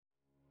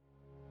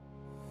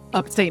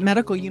Upstate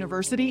Medical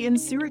University in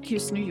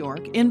Syracuse, New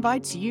York,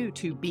 invites you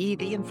to be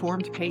the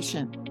informed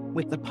patient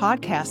with the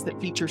podcast that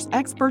features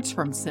experts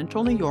from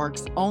Central New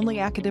York's only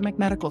academic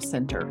medical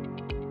center.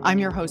 I'm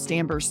your host,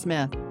 Amber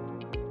Smith.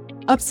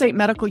 Upstate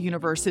Medical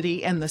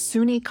University and the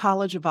SUNY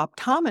College of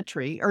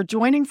Optometry are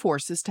joining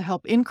forces to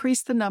help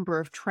increase the number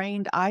of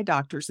trained eye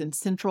doctors in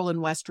Central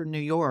and Western New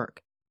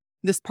York.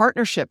 This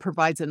partnership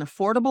provides an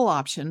affordable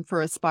option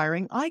for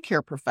aspiring eye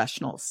care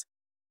professionals.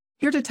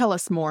 Here to tell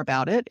us more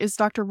about it is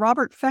Dr.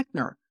 Robert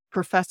Fechtner,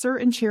 Professor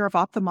and Chair of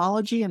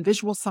Ophthalmology and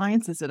Visual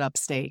Sciences at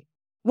Upstate.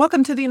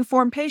 Welcome to The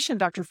Informed Patient,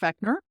 Dr.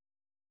 Fechtner.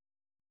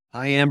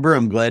 Hi, Amber.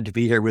 I'm glad to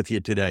be here with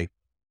you today.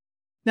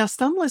 Now,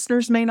 some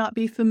listeners may not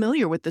be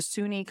familiar with the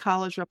SUNY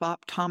College of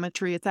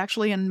Optometry. It's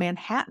actually in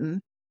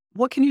Manhattan.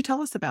 What can you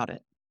tell us about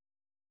it?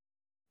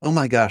 Oh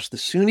my gosh, the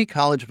SUNY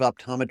College of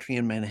Optometry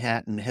in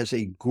Manhattan has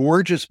a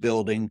gorgeous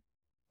building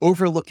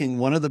overlooking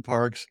one of the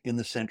parks in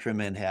the center of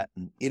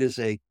Manhattan. It is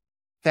a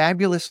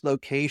fabulous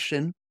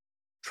location,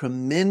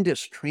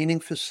 tremendous training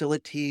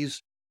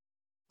facilities,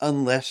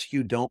 unless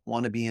you don't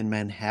want to be in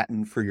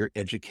Manhattan for your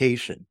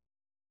education.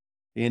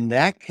 In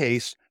that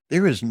case,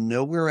 there is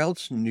nowhere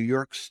else in New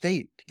York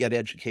State to get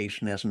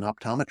education as an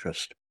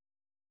optometrist.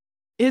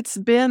 It's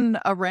been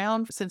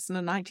around since the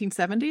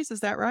 1970s, is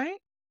that right?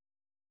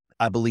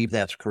 I believe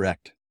that's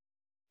correct.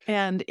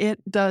 And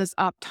it does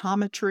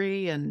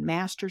optometry and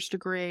master's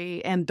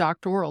degree and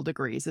doctoral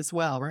degrees as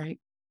well, right?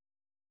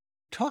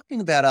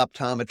 Talking about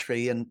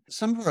optometry, and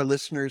some of our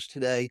listeners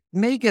today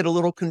may get a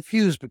little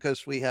confused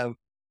because we have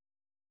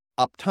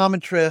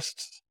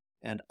optometrists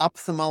and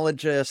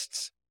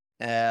ophthalmologists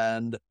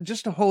and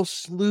just a whole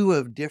slew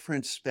of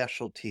different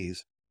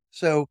specialties.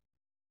 So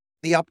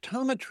the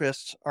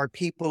optometrists are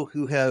people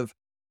who have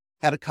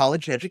had a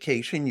college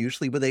education,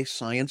 usually with a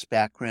science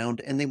background,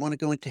 and they want to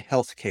go into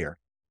healthcare.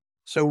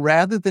 So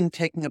rather than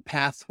taking a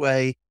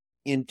pathway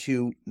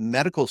into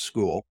medical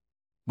school,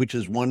 which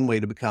is one way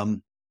to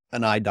become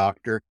an eye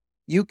doctor,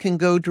 you can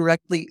go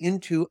directly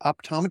into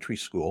optometry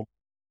school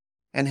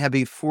and have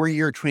a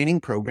 4-year training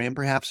program,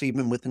 perhaps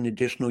even with an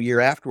additional year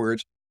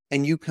afterwards,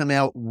 and you come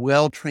out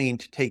well-trained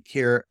to take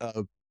care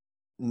of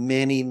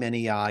many,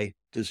 many eye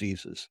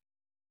diseases.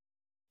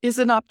 Is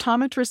an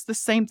optometrist the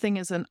same thing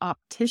as an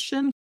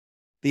optician?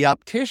 The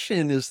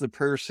optician is the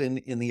person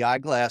in the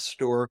eyeglass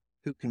store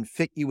who can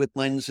fit you with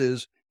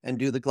lenses and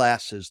do the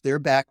glasses. Their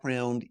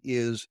background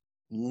is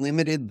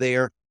limited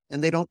there,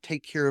 and they don't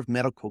take care of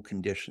medical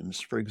conditions.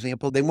 For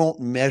example, they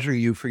won't measure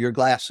you for your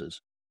glasses,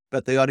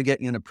 but they ought to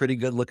get you in a pretty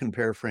good-looking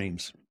pair of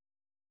frames.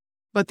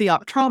 But the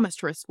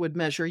optometrist would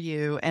measure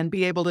you and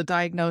be able to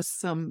diagnose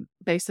some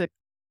basic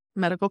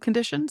medical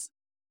conditions?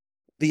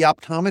 The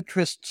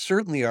optometrists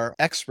certainly are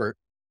expert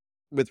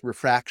with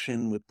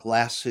refraction, with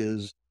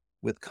glasses,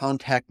 with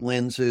contact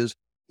lenses.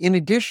 In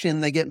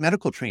addition, they get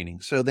medical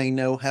training, so they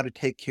know how to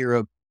take care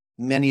of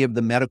many of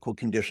the medical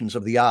conditions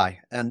of the eye.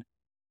 And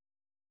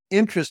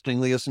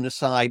interestingly, as an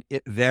aside,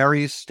 it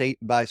varies state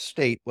by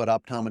state what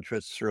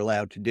optometrists are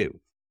allowed to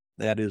do.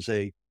 That is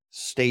a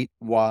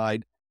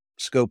statewide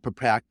scope of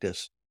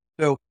practice.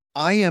 So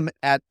I am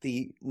at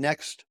the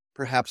next,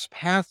 perhaps,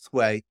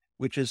 pathway,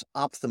 which is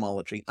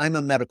ophthalmology. I'm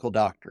a medical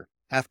doctor.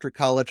 After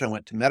college, I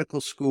went to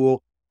medical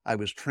school. I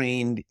was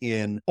trained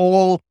in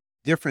all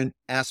different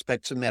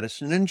aspects of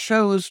medicine and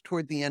chose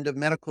toward the end of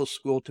medical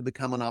school to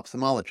become an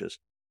ophthalmologist,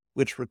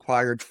 which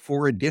required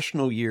 4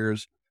 additional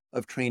years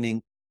of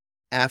training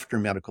after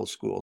medical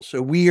school.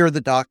 So we are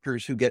the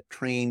doctors who get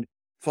trained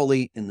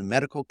fully in the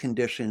medical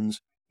conditions,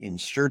 in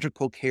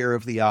surgical care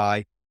of the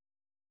eye,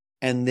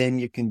 and then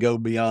you can go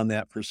beyond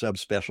that for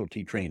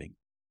subspecialty training.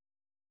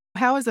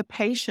 How is a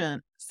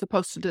patient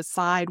supposed to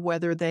decide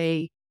whether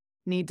they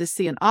need to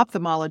see an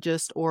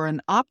ophthalmologist or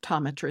an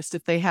optometrist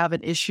if they have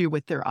an issue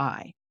with their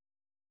eye?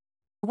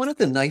 One of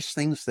the nice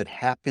things that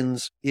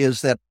happens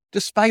is that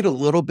despite a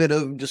little bit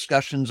of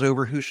discussions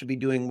over who should be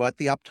doing what,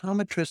 the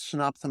optometrists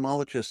and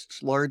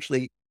ophthalmologists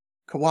largely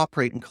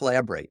cooperate and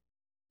collaborate.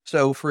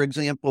 So, for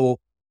example,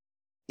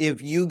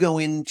 if you go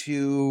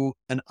into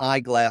an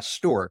eyeglass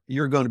store,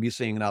 you're going to be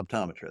seeing an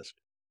optometrist.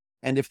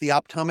 And if the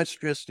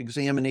optometrist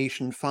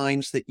examination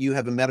finds that you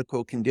have a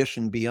medical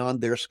condition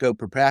beyond their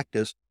scope of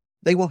practice,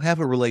 they will have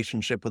a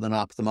relationship with an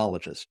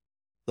ophthalmologist.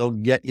 They'll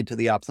get you to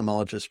the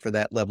ophthalmologist for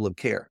that level of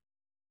care.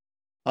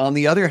 On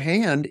the other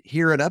hand,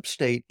 here at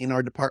Upstate, in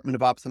our Department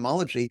of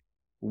Ophthalmology,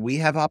 we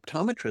have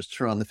optometrists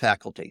who are on the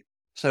faculty.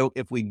 So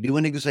if we do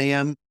an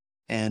exam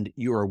and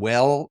you are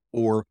well,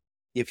 or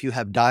if you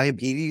have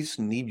diabetes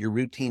and need your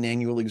routine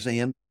annual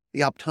exam,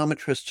 the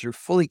optometrists are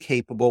fully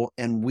capable,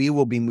 and we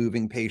will be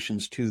moving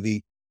patients to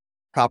the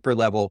proper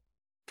level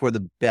for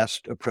the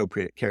best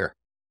appropriate care.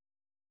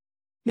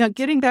 Now,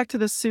 getting back to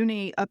the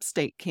SUNY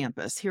Upstate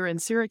campus here in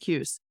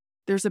Syracuse,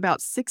 there's about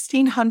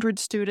 1,600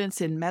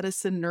 students in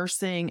medicine,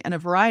 nursing, and a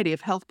variety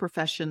of health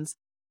professions.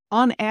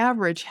 On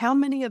average, how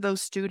many of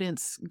those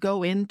students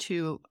go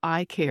into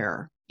eye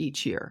care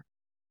each year?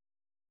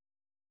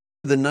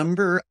 The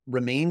number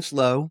remains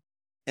low,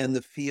 and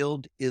the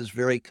field is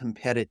very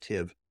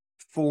competitive.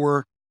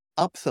 For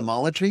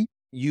ophthalmology,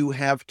 You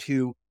have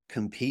to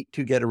compete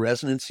to get a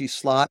residency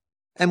slot,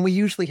 and we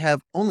usually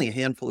have only a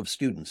handful of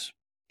students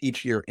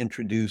each year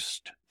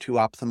introduced to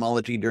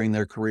ophthalmology during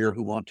their career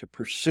who want to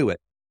pursue it.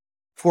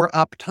 For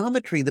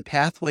optometry, the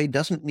pathway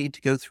doesn't need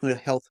to go through a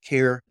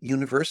healthcare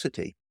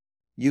university.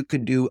 You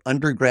could do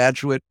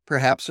undergraduate,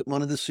 perhaps at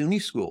one of the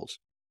SUNY schools,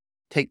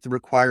 take the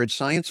required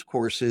science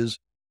courses,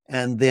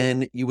 and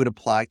then you would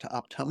apply to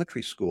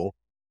optometry school.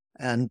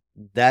 And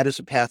that is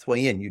a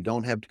pathway in. You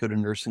don't have to go to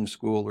nursing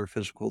school or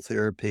physical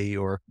therapy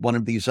or one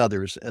of these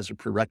others as a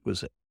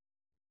prerequisite.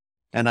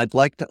 And I'd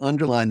like to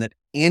underline that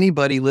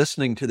anybody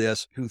listening to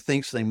this who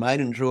thinks they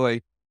might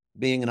enjoy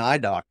being an eye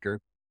doctor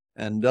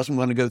and doesn't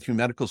want to go through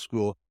medical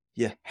school,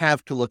 you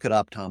have to look at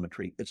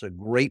optometry. It's a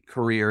great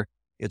career.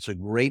 It's a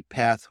great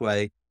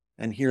pathway.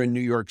 And here in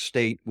New York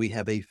State, we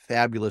have a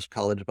fabulous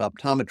College of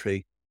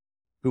Optometry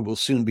who will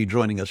soon be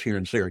joining us here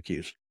in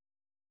Syracuse.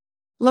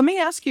 Let me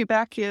ask you,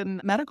 back in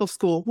medical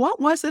school, what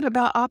was it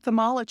about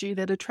ophthalmology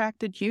that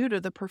attracted you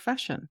to the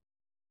profession?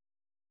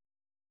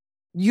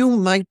 You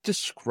might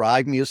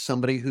describe me as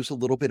somebody who's a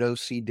little bit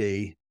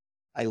OCD.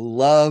 I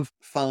love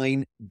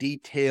fine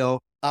detail.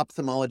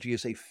 Ophthalmology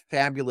is a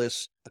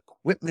fabulous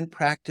equipment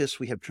practice.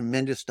 We have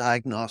tremendous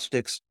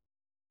diagnostics.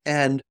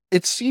 And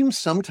it seems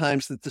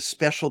sometimes that the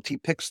specialty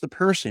picks the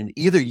person.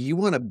 Either you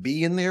want to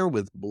be in there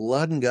with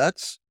blood and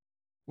guts,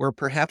 or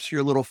perhaps you're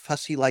a little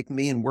fussy like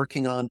me and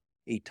working on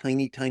a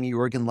tiny, tiny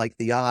organ like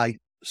the eye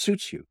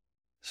suits you.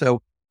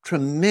 So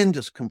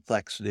tremendous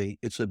complexity.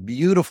 It's a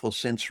beautiful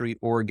sensory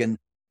organ.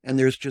 And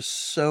there's just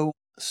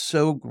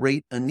so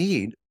great a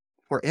need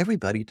for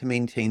everybody to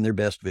maintain their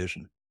best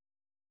vision.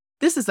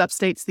 This is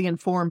Upstate's The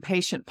Informed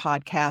Patient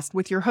podcast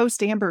with your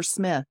host, Amber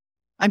Smith.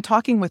 I'm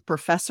talking with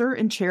Professor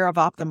and Chair of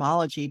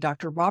Ophthalmology,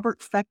 Dr. Robert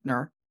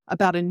Fechtner,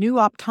 about a new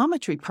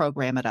optometry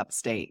program at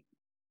Upstate.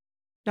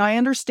 Now, I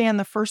understand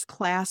the first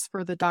class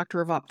for the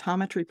Doctor of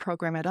Optometry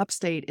program at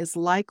Upstate is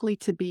likely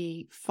to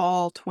be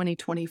fall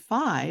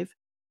 2025.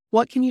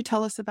 What can you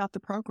tell us about the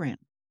program?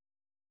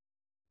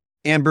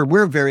 Amber,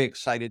 we're very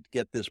excited to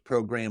get this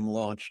program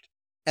launched.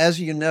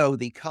 As you know,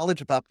 the College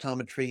of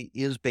Optometry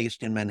is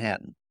based in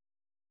Manhattan.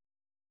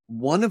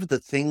 One of the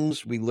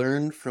things we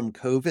learned from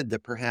COVID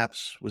that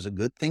perhaps was a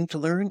good thing to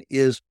learn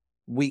is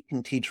we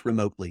can teach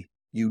remotely.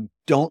 You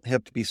don't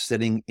have to be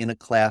sitting in a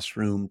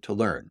classroom to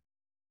learn.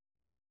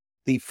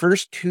 The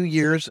first 2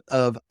 years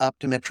of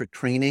optometric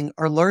training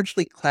are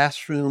largely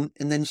classroom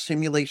and then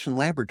simulation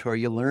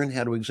laboratory. You learn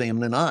how to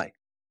examine an eye.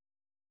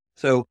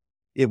 So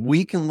if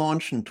we can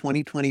launch in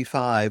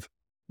 2025,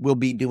 we'll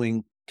be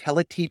doing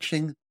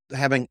teleteaching,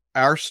 having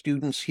our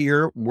students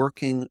here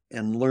working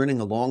and learning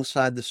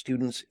alongside the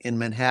students in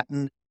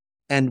Manhattan,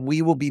 and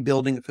we will be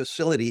building a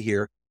facility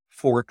here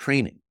for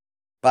training.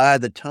 By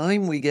the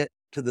time we get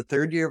to the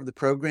third year of the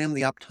program,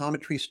 the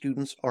optometry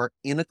students are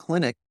in a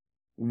clinic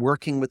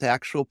working with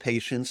actual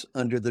patients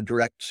under the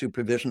direct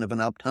supervision of an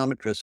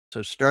optometrist.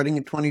 So starting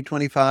in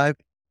 2025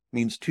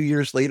 means 2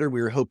 years later,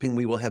 we're hoping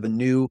we will have a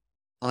new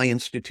eye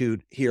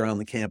institute here on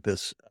the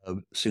campus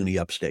of SUNY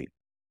Upstate.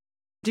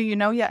 Do you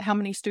know yet how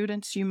many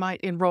students you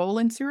might enroll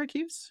in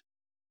Syracuse?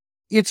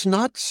 It's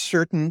not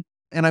certain,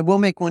 and I will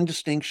make one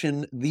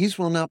distinction. These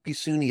will not be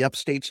SUNY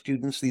Upstate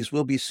students. These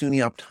will be SUNY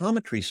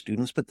Optometry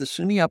students, but the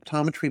SUNY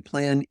Optometry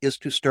plan is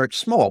to start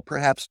small,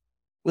 perhaps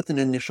with an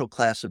initial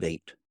class of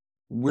 8.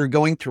 We're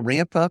going to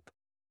ramp up.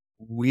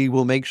 We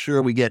will make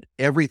sure we get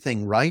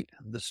everything right.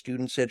 The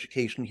students'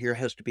 education here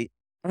has to be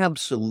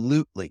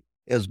absolutely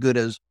as good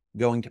as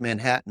going to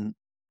Manhattan.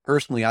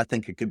 Personally, I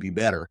think it could be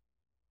better.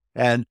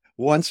 And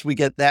once we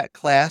get that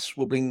class,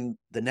 we'll bring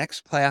the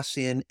next class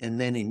in.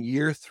 And then in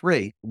year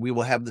 3, we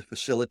will have the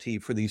facility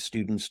for these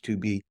students to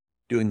be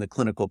doing the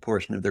clinical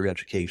portion of their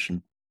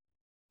education.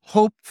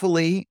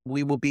 Hopefully,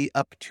 we will be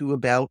up to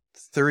about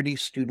 30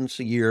 students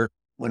a year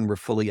when we're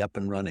fully up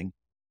and running.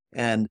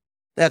 And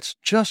that's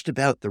just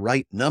about the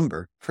right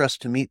number for us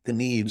to meet the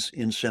needs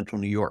in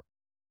Central New York.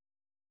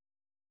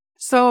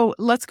 So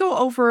let's go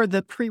over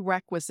the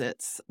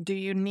prerequisites. Do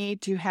you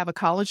need to have a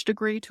college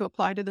degree to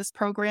apply to this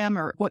program,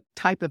 or what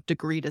type of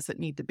degree does it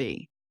need to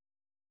be?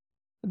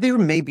 There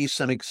may be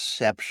some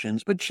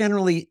exceptions, but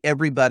generally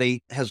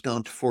everybody has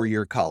gone to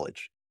 4-year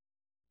college.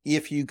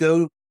 If you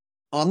go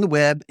on the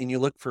web and you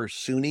look for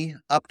SUNY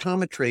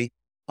Optometry,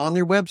 on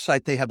their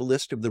website they have a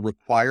list of the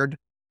required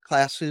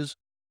classes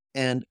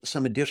and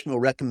some additional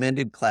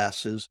recommended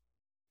classes.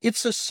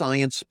 It's a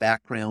science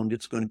background.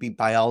 It's going to be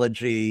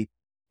biology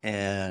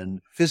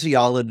and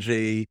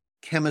physiology,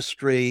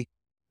 chemistry,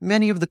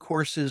 many of the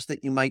courses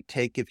that you might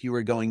take if you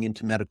were going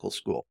into medical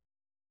school.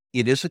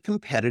 It is a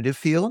competitive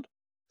field,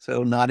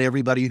 so not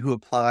everybody who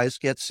applies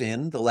gets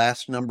in. The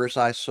last numbers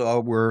I saw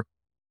were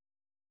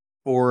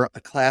for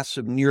a class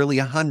of nearly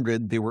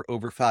 100, there were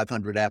over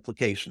 500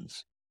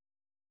 applications.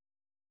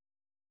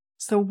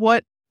 So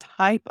what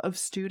type of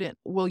student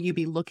will you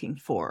be looking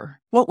for?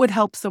 What would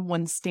help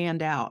someone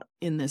stand out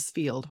in this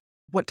field?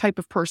 What type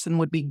of person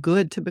would be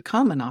good to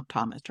become an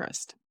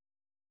optometrist?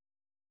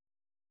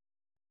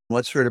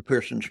 What sort of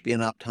person should be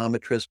an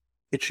optometrist?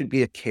 It should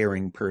be a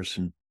caring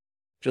person.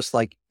 Just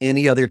like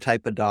any other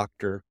type of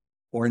doctor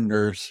or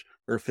nurse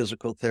or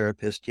physical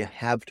therapist, you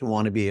have to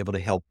want to be able to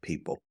help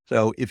people.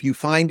 So if you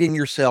find in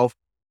yourself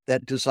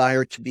that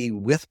desire to be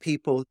with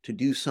people, to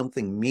do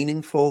something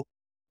meaningful,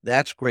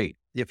 that's great.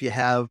 If you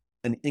have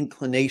an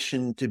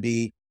inclination to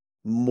be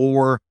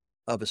more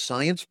of a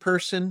science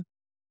person,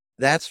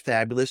 that's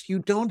fabulous. You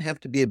don't have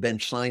to be a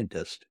bench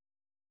scientist.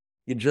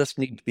 You just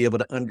need to be able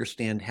to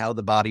understand how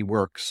the body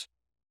works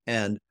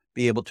and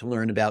be able to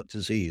learn about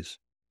disease.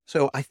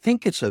 So I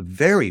think it's a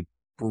very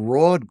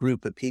broad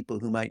group of people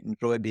who might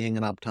enjoy being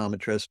an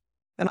optometrist.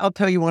 And I'll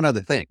tell you one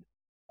other thing.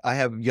 I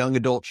have young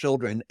adult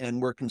children,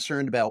 and we're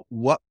concerned about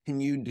what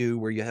can you do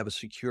where you have a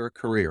secure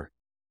career.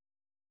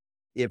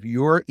 If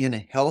you're in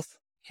a health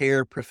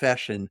care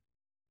profession,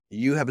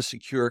 you have a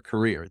secure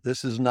career.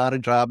 This is not a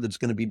job that's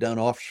going to be done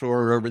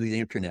offshore or over the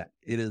internet.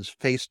 It is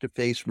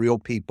face-to-face, real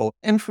people.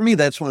 And for me,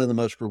 that's one of the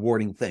most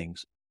rewarding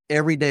things.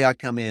 Every day I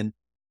come in,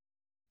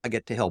 I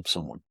get to help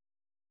someone.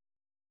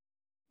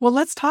 Well,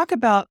 let's talk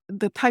about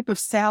the type of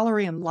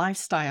salary and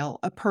lifestyle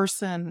a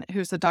person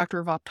who's a doctor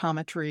of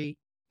optometry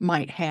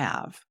might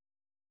have.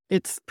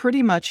 It's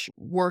pretty much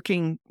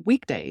working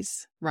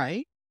weekdays,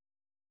 right?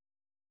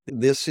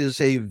 This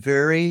is a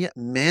very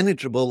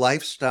manageable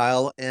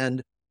lifestyle.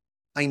 And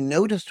I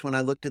noticed when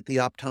I looked at the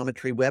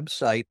optometry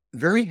website,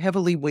 very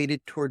heavily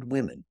weighted toward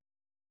women.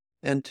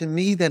 And to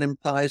me, that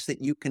implies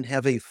that you can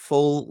have a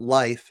full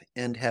life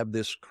and have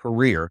this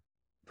career.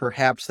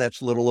 Perhaps that's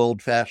a little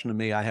old-fashioned to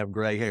me. I have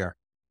gray hair.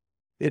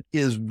 It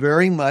is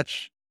very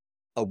much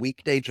a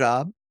weekday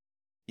job.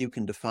 You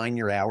can define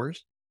your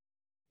hours.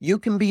 You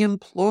can be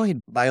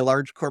employed by a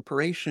large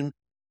corporation,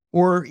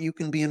 or you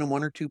can be in a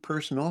 1 or 2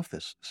 person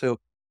office. So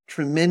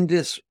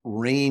tremendous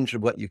range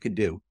of what you could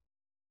do.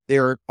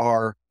 There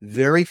are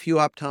very few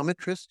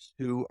optometrists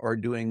who are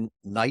doing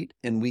night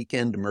and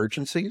weekend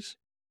emergencies.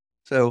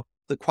 So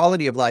the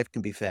quality of life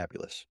can be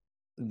fabulous.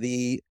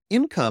 The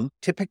income,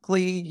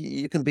 typically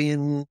you can be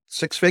in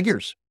 6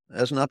 figures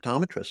as an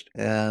optometrist.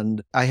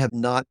 And I have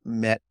not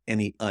met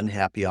any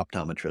unhappy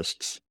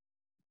optometrists.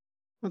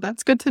 Well,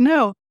 that's good to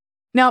know.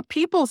 Now,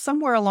 people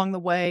somewhere along the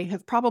way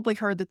have probably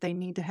heard that they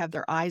need to have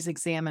their eyes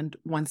examined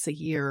once a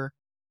year.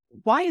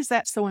 Why is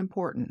that so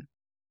important?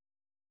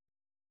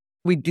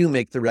 We do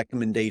make the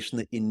recommendation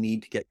that you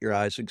need to get your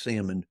eyes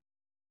examined.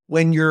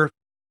 When you're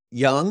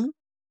young,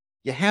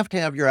 you have to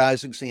have your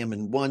eyes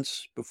examined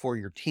once before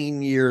your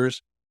teen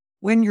years.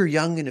 When you're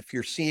young and if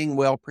you're seeing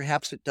well,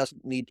 perhaps it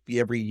doesn't need to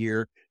be every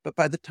year. But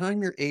by the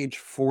time you're age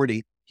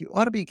 40, you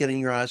ought to be getting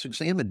your eyes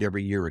examined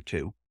every year or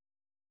two.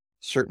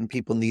 Certain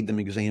people need them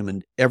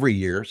examined every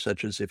year,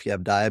 such as if you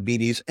have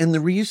diabetes. And the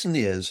reason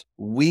is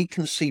we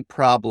can see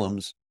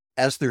problems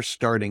as they're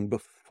starting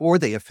before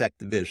they affect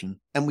the vision,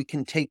 and we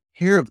can take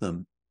care of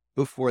them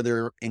before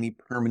there are any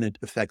permanent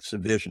effects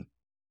of vision.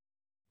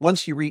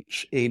 Once you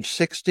reach age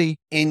 60,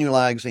 annual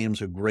eye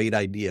exams are a great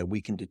idea.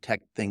 We can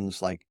detect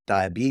things like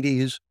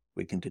diabetes,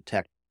 we can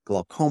detect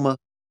glaucoma,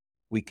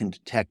 we can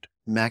detect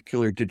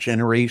macular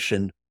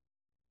degeneration,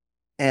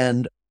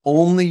 and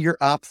only your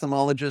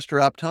ophthalmologist or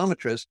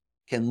optometrist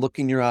can look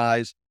in your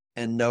eyes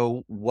and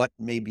know what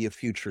may be a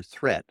future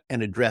threat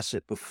and address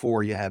it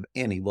before you have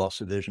any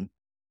loss of vision.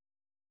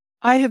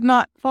 I have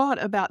not thought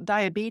about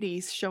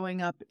diabetes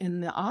showing up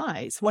in the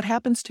eyes. What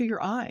happens to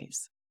your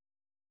eyes?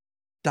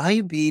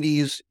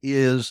 Diabetes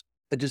is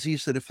a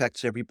disease that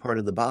affects every part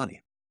of the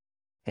body,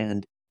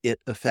 and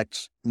it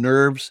affects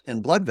nerves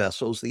and blood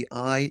vessels. The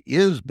eye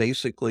is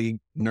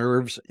basically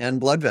nerves and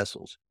blood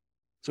vessels.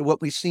 So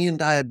what we see in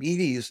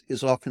diabetes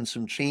is often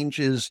some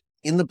changes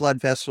in the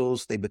blood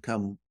vessels. They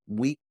become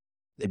weak,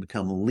 they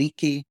become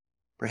leaky,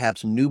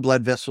 perhaps new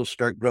blood vessels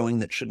start growing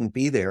that shouldn't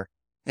be there.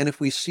 And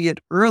if we see it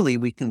early,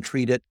 we can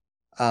treat it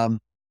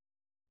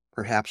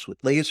perhaps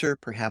with laser,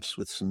 perhaps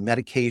with some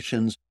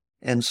medications,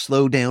 and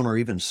slow down or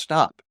even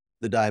stop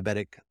the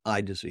diabetic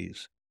eye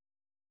disease.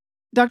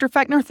 Dr.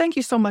 Fechtner, thank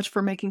you so much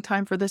for making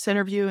time for this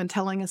interview and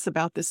telling us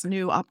about this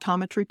new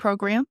optometry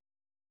program.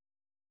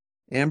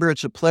 Amber,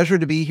 it's a pleasure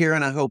to be here,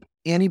 and I hope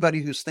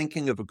anybody who's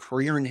thinking of a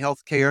career in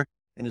healthcare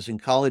and is in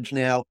college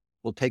now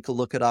will take a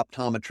look at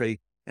optometry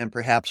and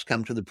perhaps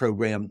come to the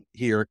program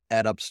here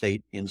at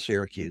Upstate in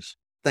Syracuse.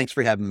 Thanks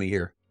for having me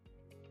here.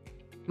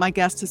 My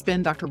guest has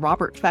been Dr.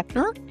 Robert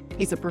Fechtner.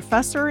 He's a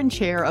professor and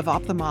chair of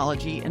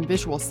ophthalmology and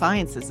visual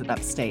sciences at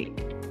Upstate.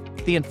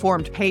 The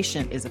Informed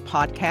Patient is a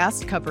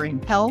podcast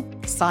covering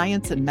health,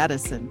 science, and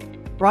medicine,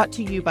 brought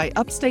to you by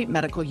Upstate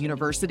Medical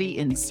University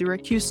in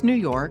Syracuse, New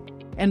York,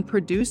 and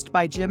produced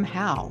by Jim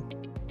Howe.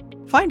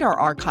 Find our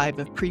archive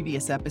of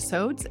previous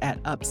episodes at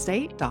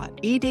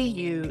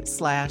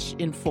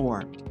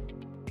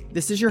upstate.edu/informed.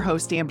 This is your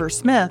host, Amber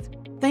Smith,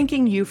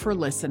 thanking you for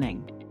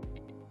listening.